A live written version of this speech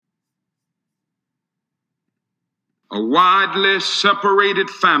A widely separated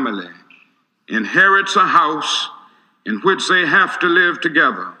family inherits a house in which they have to live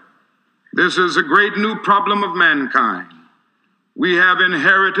together. This is a great new problem of mankind. We have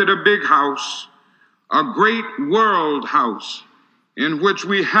inherited a big house, a great world house, in which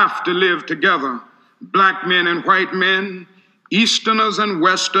we have to live together, black men and white men, Easterners and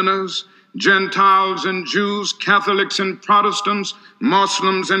Westerners, Gentiles and Jews, Catholics and Protestants,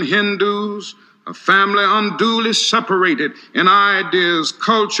 Muslims and Hindus, a family unduly separated in ideas,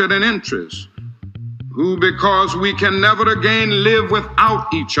 culture, and interests, who, because we can never again live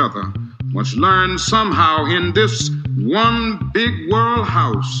without each other, must learn somehow in this one big world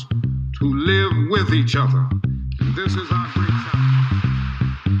house to live with each other. And this is our great challenge.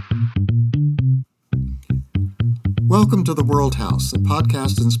 Welcome to The World House, a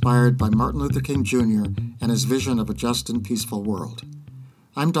podcast inspired by Martin Luther King Jr. and his vision of a just and peaceful world.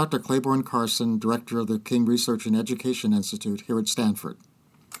 I'm Dr. Claiborne Carson, Director of the King Research and Education Institute here at Stanford.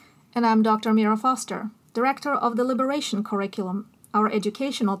 And I'm Dr. Mira Foster, Director of the Liberation Curriculum, our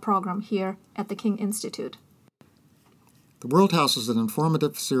educational program here at the King Institute. The World House is an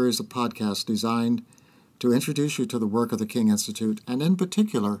informative series of podcasts designed to introduce you to the work of the King Institute, and in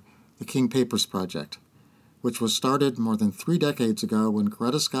particular, the King Papers Project, which was started more than 3 decades ago when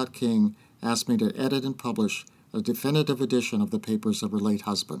Coretta Scott King asked me to edit and publish a definitive edition of the papers of her late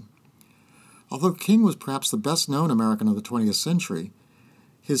husband. Although King was perhaps the best-known American of the 20th century,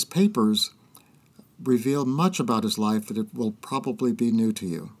 his papers reveal much about his life that it will probably be new to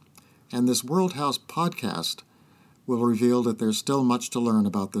you. And this World House podcast will reveal that there's still much to learn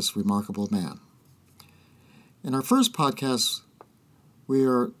about this remarkable man. In our first podcast, we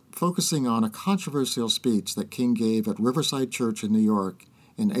are focusing on a controversial speech that King gave at Riverside Church in New York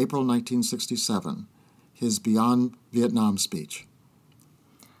in April 1967, his Beyond Vietnam speech.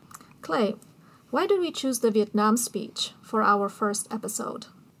 Clay, why did we choose the Vietnam speech for our first episode?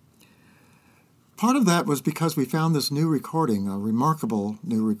 Part of that was because we found this new recording, a remarkable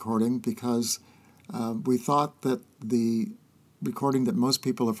new recording, because we thought that the recording that most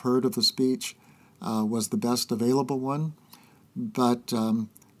people have heard of the speech was the best available one. But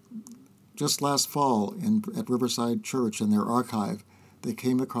just last fall at Riverside Church in their archive, they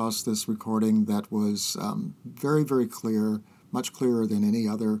came across this recording that was very, very clear, much clearer than any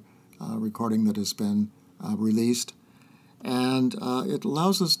other recording that has been released. And it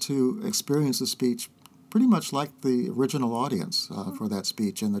allows us to experience the speech pretty much like the original audience for that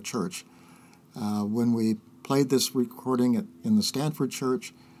speech in the church. When we played this recording in the Stanford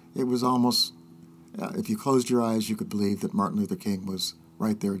Church, it was almost, if you closed your eyes, you could believe that Martin Luther King was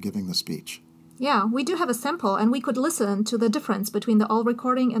right there giving the speech. Yeah, we do have a sample, and we could listen to the difference between the old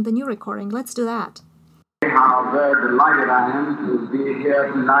recording and the new recording. Let's do that. How very delighted I am to be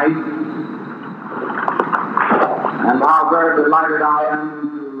here tonight. And how very delighted I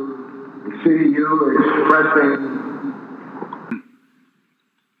am to see you expressing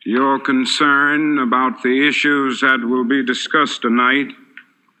your concern about the issues that will be discussed tonight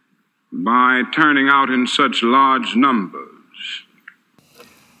by turning out in such large numbers.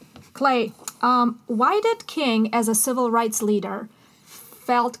 Clay, why did King, as a civil rights leader,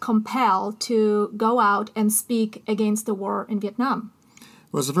 felt compelled to go out and speak against the war in Vietnam?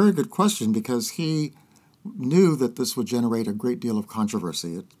 Well, it's a very good question because he knew that this would generate a great deal of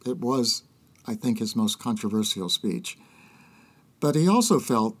controversy. It was, I think, his most controversial speech. But he also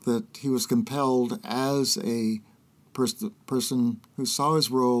felt that he was compelled as a person who saw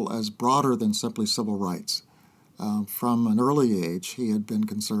his role as broader than simply civil rights. From an early age, he had been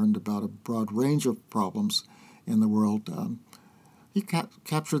concerned about a broad range of problems in the world. He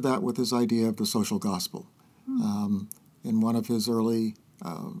captured that with his idea of the social gospel. In one of his early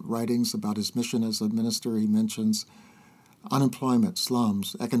writings about his mission as a minister, he mentions unemployment,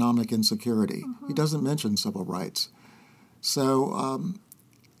 slums, economic insecurity. He doesn't mention civil rights. So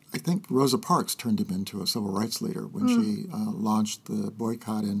I think Rosa Parks turned him into a civil rights leader when she launched the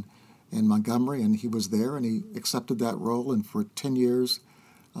boycott in Montgomery, and he was there, and he accepted that role, and for 10 years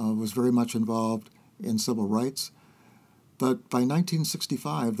was very much involved in civil rights. But by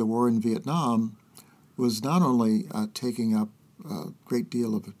 1965, the war in Vietnam was not only taking up a great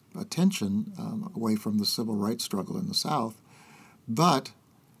deal of attention away from the civil rights struggle in the South, but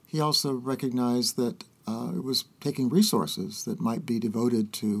he also recognized that it was taking resources that might be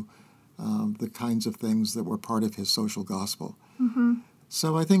devoted to the kinds of things that were part of his social gospel. Mm-hmm.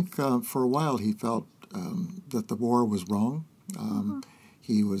 So I think for a while he felt that the war was wrong.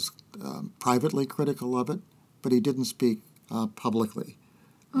 He was privately critical of it, but he didn't speak publicly.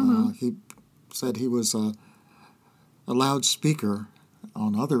 He said he was a loud speaker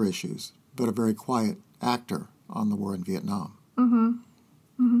on other issues, but a very quiet actor on the war in Vietnam.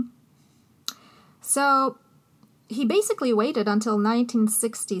 So he basically waited until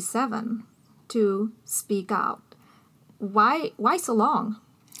 1967 to speak out. Why so long?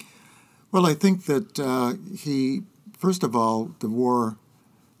 Well, I think that first of all, the war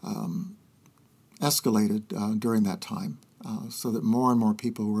escalated during that time, so that more and more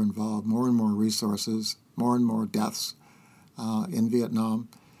people were involved, more and more resources, more and more deaths in Vietnam.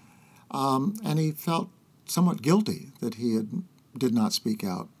 And he felt somewhat guilty that he did not speak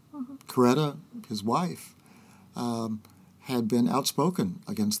out. Coretta, his wife, had been outspoken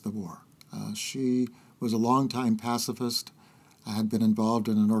against the war. She was a longtime pacifist, had been involved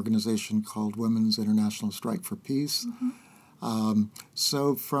in an organization called Women's International Strike for Peace.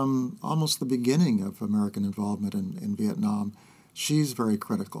 So from almost the beginning of American involvement in Vietnam, she's very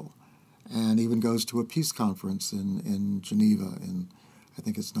critical, and even goes to a peace conference in Geneva in, I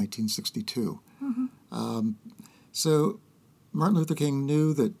think it's 1962. So Martin Luther King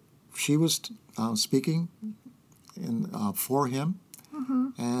knew that she was speaking for him,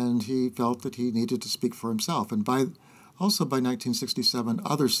 and he felt that he needed to speak for himself. And also by 1967,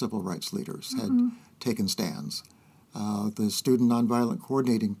 other civil rights leaders had taken stands. The Student Nonviolent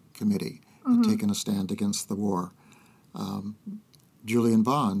Coordinating Committee had taken a stand against the war. Julian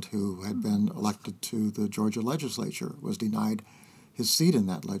Bond, who had been elected to the Georgia legislature, was denied his seat in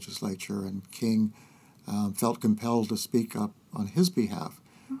that legislature, and King felt compelled to speak up on his behalf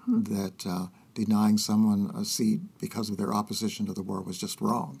that denying someone a seat because of their opposition to the war was just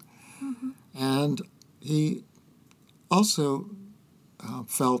wrong. And he also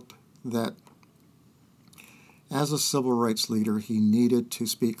felt that as a civil rights leader, he needed to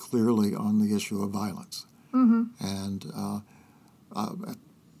speak clearly on the issue of violence. And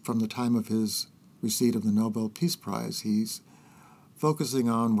from the time of his receipt of the Nobel Peace Prize, he's focusing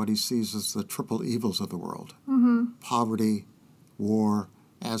on what he sees as the triple evils of the world: poverty, war,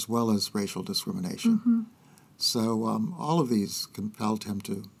 as well as racial discrimination. So all of these compelled him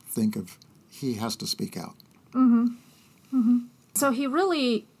to think of he has to speak out. So he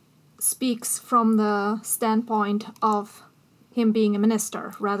really speaks from the standpoint of him being a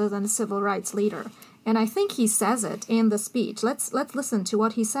minister rather than a civil rights leader. And I think he says it in the speech. Let's listen to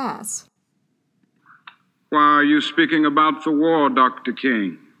what he says. Why are you speaking about the war, Dr.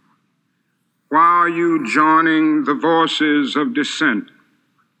 King? Why are you joining the voices of dissent?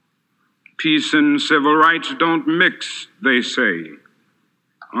 Peace and civil rights don't mix, they say.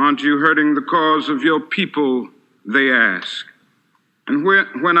 Aren't you hurting the cause of your people, they ask. And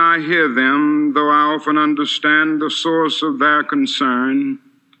when I hear them, though I often understand the source of their concern,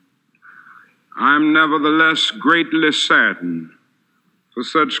 I'm nevertheless greatly saddened, for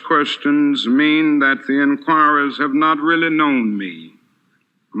such questions mean that the inquirers have not really known me,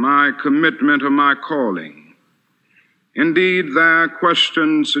 my commitment or my calling. Indeed, their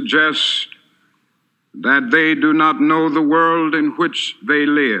questions suggest that they do not know the world in which they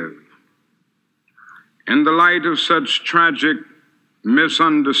live. In the light of such tragic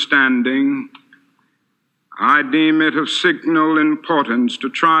misunderstanding, I deem it of signal importance to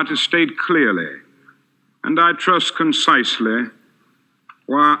try to state clearly, and I trust concisely,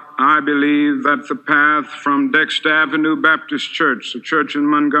 why I believe that the path from Dexter Avenue Baptist Church, a church in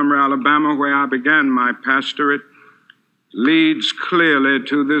Montgomery, Alabama, where I began my pastorate, leads clearly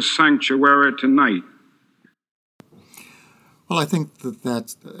to this sanctuary tonight. Well, I think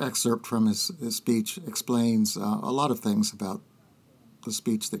that excerpt from his speech explains a lot of things about the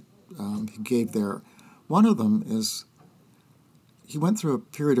speech that he gave there. One of them is he went through a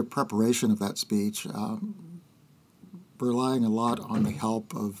period of preparation of that speech, relying a lot on the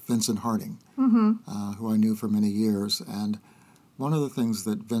help of Vincent Harding, who I knew for many years. And one of the things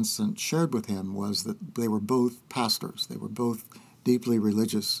that Vincent shared with him was that they were both pastors. They were both deeply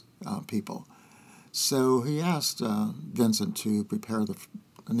religious people. So he asked Vincent to prepare the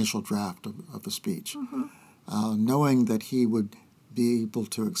initial draft of the speech, knowing that he would be able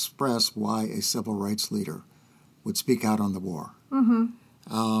to express why a civil rights leader would speak out on the war.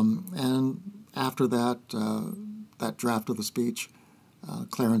 And after that draft of the speech,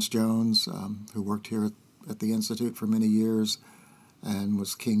 Clarence Jones, who worked here at the Institute for many years and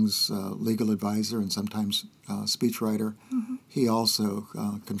was King's legal advisor and sometimes speechwriter, he also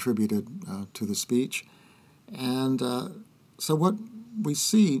contributed to the speech. And so what we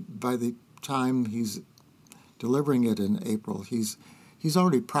see by the time he's delivering it in April, he's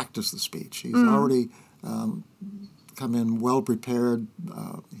already practiced the speech. He's already come in well prepared.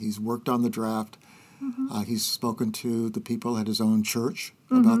 He's worked on the draft. He's spoken to the people at his own church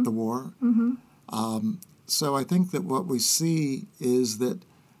about the war. So I think that what we see is that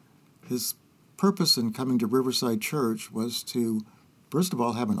his purpose in coming to Riverside Church was to, first of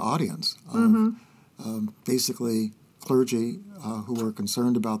all, have an audience of basically clergy who were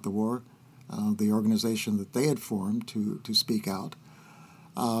concerned about the war, the organization that they had formed to speak out.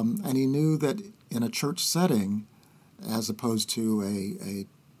 And he knew that in a church setting, as opposed to a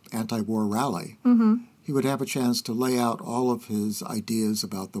anti-war rally, he would have a chance to lay out all of his ideas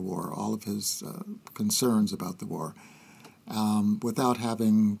about the war, all of his concerns about the war, without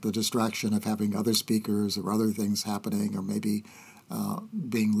having the distraction of having other speakers or other things happening, or maybe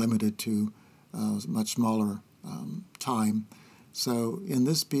being limited to much smaller time. So in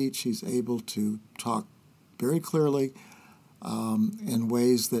this speech, he's able to talk very clearly in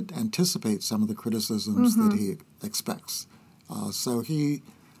ways that anticipate some of the criticisms that he expects. So he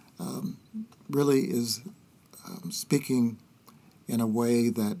really is speaking in a way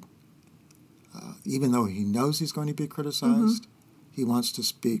that, even though he knows he's going to be criticized, he wants to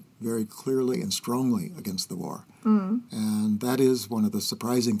speak very clearly and strongly against the war. And that is one of the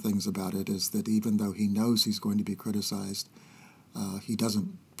surprising things about it, is that even though he knows he's going to be criticized, he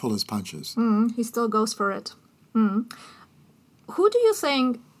doesn't pull his punches. He still goes for it. Who do you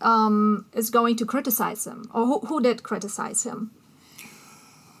think is going to criticize him, or who did criticize him?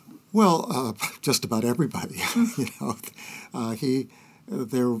 Well, just about everybody.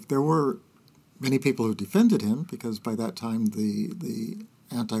 There were many people who defended him, because by that time the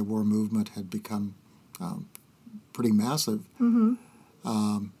anti-war movement had become pretty massive.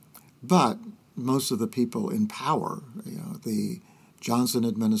 But most of the people in power, the Johnson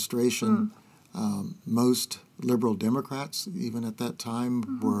administration, most liberal Democrats, even at that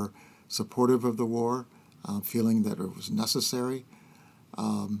time, were supportive of the war, feeling that it was necessary.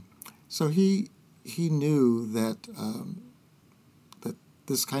 So he knew that that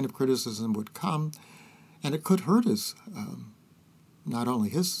this kind of criticism would come, and it could hurt his not only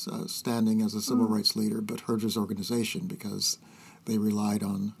his standing as a civil rights leader, but hurt his organization, because they relied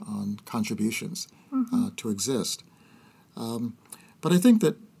on contributions to exist. But I think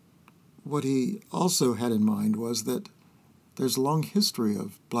that what he also had in mind was that there's a long history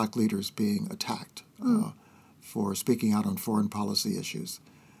of black leaders being attacked for speaking out on foreign policy issues.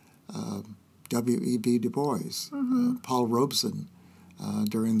 W.E.B. Du Bois, Paul Robeson,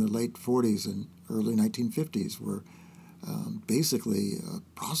 during the late 40s and early 1950s were basically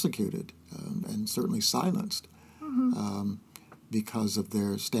prosecuted and certainly silenced because of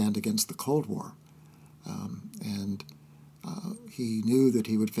their stand against the Cold War. And he knew that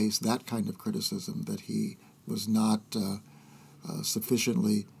he would face that kind of criticism, that he was not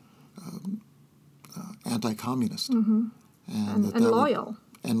sufficiently anti-communist. And loyal.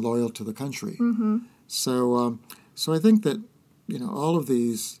 And loyal to the country. So I think that, all of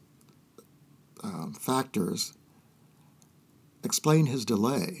these factors explain his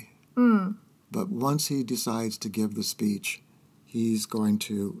delay. But once he decides to give the speech, he's going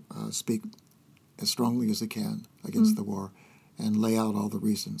to speak as strongly as he can against the war and lay out all the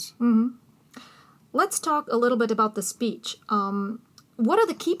reasons. Let's talk a little bit about the speech. What are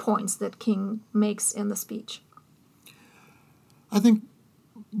the key points that King makes in the speech? I think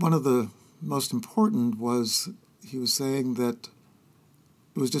one of the most important was he was saying that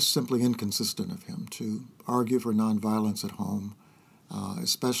it was just simply inconsistent of him to argue for nonviolence at home,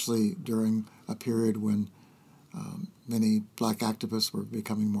 especially during a period when many black activists were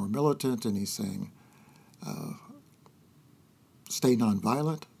becoming more militant, and he's saying, stay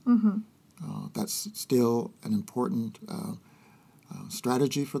nonviolent. That's still an important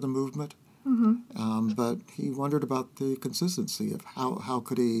strategy for the movement. But he wondered about the consistency of how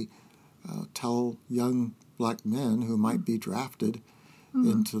could he tell young black men who might be drafted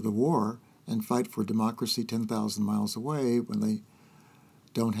into the war and fight for democracy 10,000 miles away when they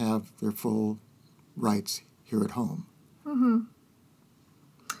don't have their full rights here at home.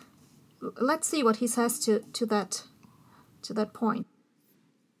 Let's see what he says to that point.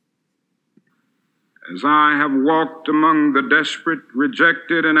 As I have walked among the desperate,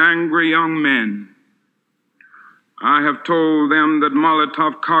 rejected, and angry young men, I have told them that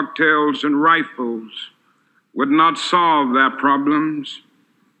Molotov cocktails and rifles would not solve their problems.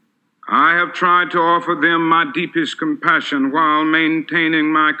 I have tried to offer them my deepest compassion while maintaining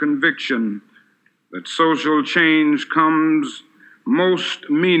my conviction that social change comes most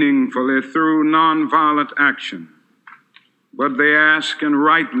meaningfully through nonviolent action. But they ask, and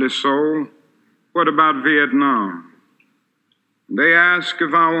rightly so, what about Vietnam? They ask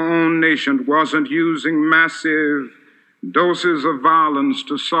if our own nation wasn't using massive doses of violence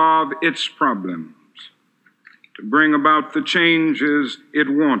to solve its problems, to bring about the changes it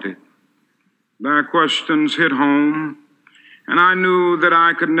wanted. Their questions hit home, and I knew that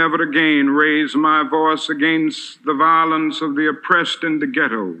I could never again raise my voice against the violence of the oppressed in the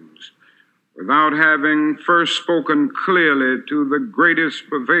ghettos without having first spoken clearly to the greatest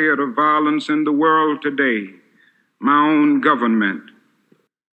purveyor of violence in the world today, my own government.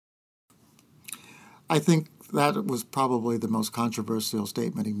 I think that was probably the most controversial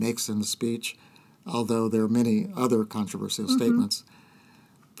statement he makes in the speech, although there are many other controversial statements.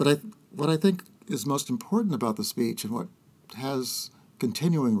 But what I think is most important about the speech and what has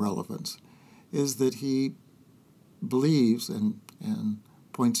continuing relevance is that he believes and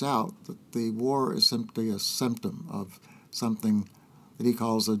points out that the war is simply a symptom of something that he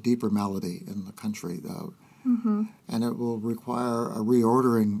calls a deeper malady in the country, and it will require a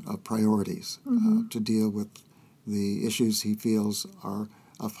reordering of priorities to deal with the issues he feels are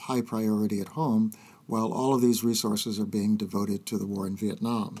of high priority at home, while all of these resources are being devoted to the war in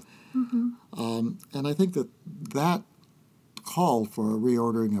Vietnam. And I think that call for a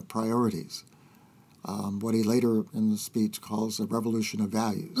reordering of priorities, what he later in the speech calls a revolution of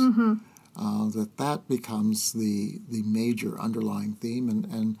values, that becomes the major underlying theme,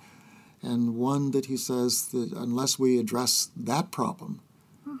 and one that he says that unless we address that problem,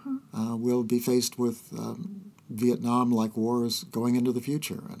 we'll be faced with Vietnam-like wars going into the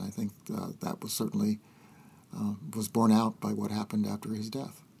future. And I think that was certainly was borne out by what happened after his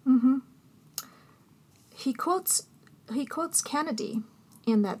death. He quotes Kennedy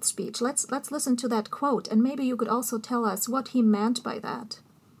in that speech. Let's listen to that quote, and maybe you could also tell us what he meant by that.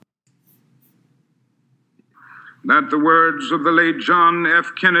 That the words of the late John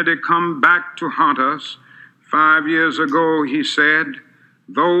F. Kennedy come back to haunt us. 5 years ago, he said,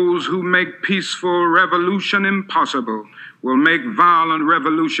 "Those who make peaceful revolution impossible will make violent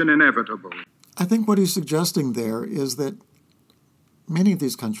revolution inevitable." I think what he's suggesting there is that many of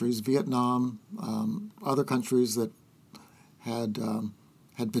these countries, Vietnam, other countries that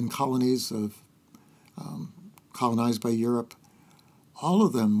had been colonies colonized by Europe, all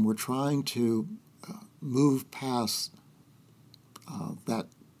of them were trying to move past that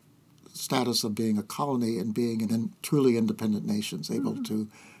status of being a colony and being truly independent nations, able to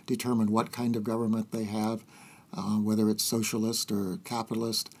determine what kind of government they have, whether it's socialist or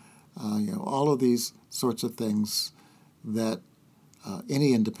capitalist, all of these sorts of things that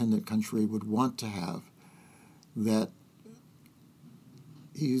any independent country would want to have. That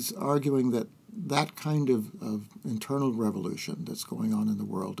he's arguing that kind of internal revolution that's going on in the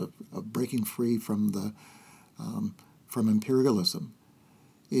world of breaking free from from imperialism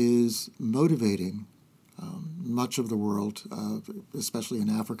is motivating much of the world, especially in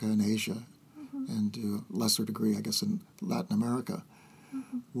Africa and Asia, and to a lesser degree, I guess, in Latin America,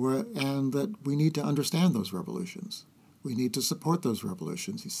 and that we need to understand those revolutions. We need to support those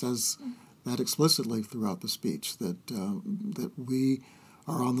revolutions. He says that explicitly throughout the speech, that we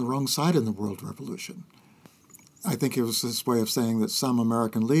are on the wrong side in the world revolution. I think it was his way of saying that some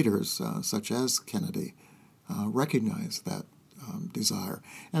American leaders, such as Kennedy, recognize that desire.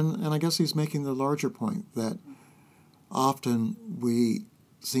 And I guess he's making the larger point that often we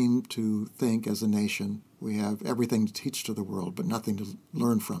seem to think as a nation we have everything to teach to the world but nothing to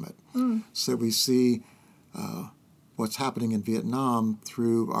learn from it. So we see what's happening in Vietnam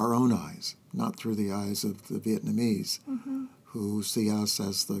through our own eyes, not through the eyes of the Vietnamese, who see us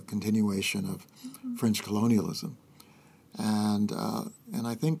as the continuation of French colonialism. And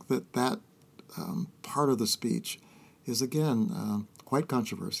I think that part of the speech is, again, quite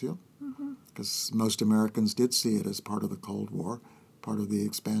controversial, because most Americans did see it as part of the Cold War, part of the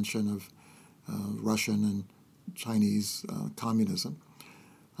expansion of Russian and Chinese communism.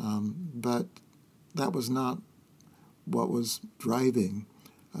 But that was not what was driving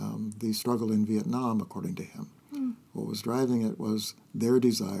the struggle in Vietnam, according to him. What was driving it was their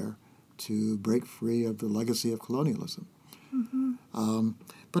desire to break free of the legacy of colonialism.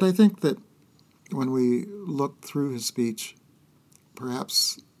 But I think that when we look through his speech,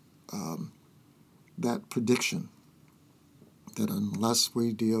 perhaps that prediction that unless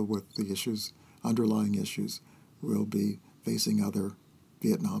we deal with the issues, underlying issues, we'll be facing other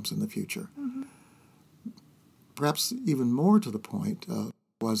Vietnams in the future. Perhaps even more to the point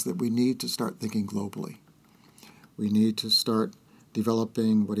was that we need to start thinking globally. We need to start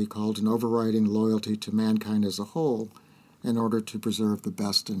developing what he called an overriding loyalty to mankind as a whole in order to preserve the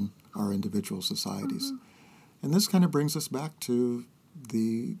best in our individual societies. And this kind of brings us back to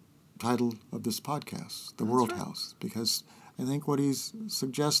the title of this podcast, The World House, because I think what he's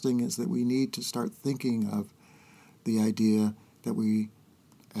suggesting is that we need to start thinking of the idea that we,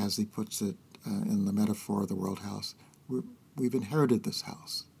 as he puts it in the metaphor of the World House, we've inherited this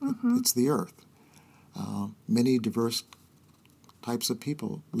house. It's the earth. Many diverse types of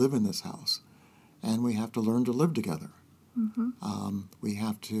people live in this house, and we have to learn to live together. We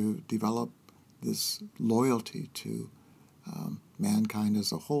have to develop this loyalty to mankind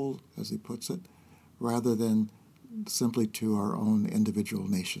as a whole, as he puts it, rather than simply to our own individual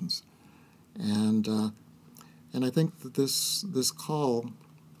nations. And I think that this call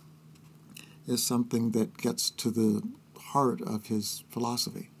is something that gets to the heart of his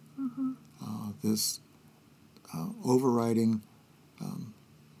philosophy. This overriding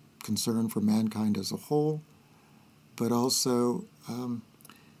concern for mankind as a whole, but also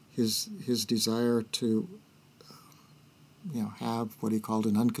his desire to have what he called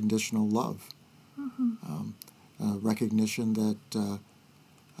an unconditional love, recognition that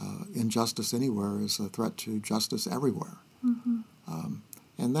injustice anywhere is a threat to justice everywhere.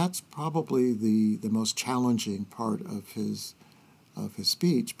 And that's probably the most challenging part of his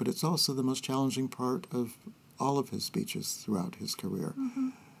speech, but it's also the most challenging part of all of his speeches throughout his career.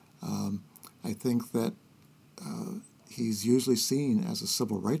 I think that he's usually seen as a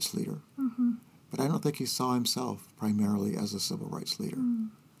civil rights leader, but I don't think he saw himself primarily as a civil rights leader.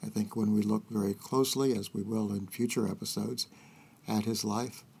 I think when we look very closely, as we will in future episodes, at his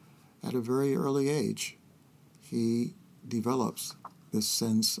life, at a very early age, he develops this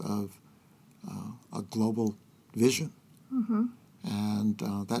sense of a global vision. And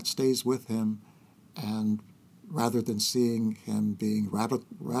that stays with him, and rather than seeing him being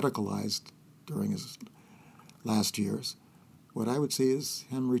radicalized during his last years, what I would see is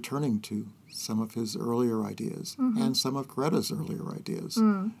him returning to some of his earlier ideas and some of Greta's earlier ideas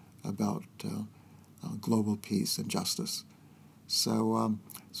about global peace and justice. So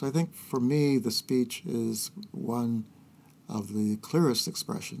I think for me the speech is one of the clearest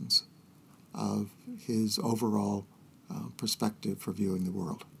expressions of his overall perspective for viewing the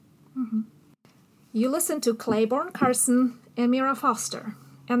world. You listen to Claiborne Carson and Mira Foster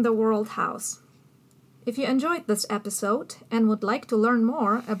and The World House. If you enjoyed this episode and would like to learn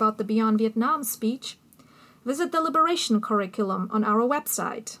more about the Beyond Vietnam speech, visit the Liberation Curriculum on our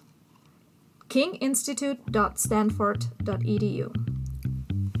website, kinginstitute.stanford.edu.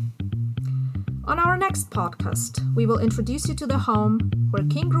 On our next podcast, we will introduce you to the home where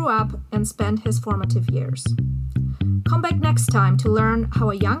King grew up and spent his formative years. Come back next time to learn how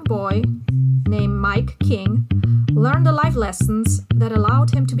a young boy named Mike King learned the life lessons that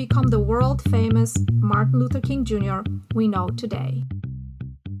allowed him to become the world-famous Martin Luther King Jr. we know today.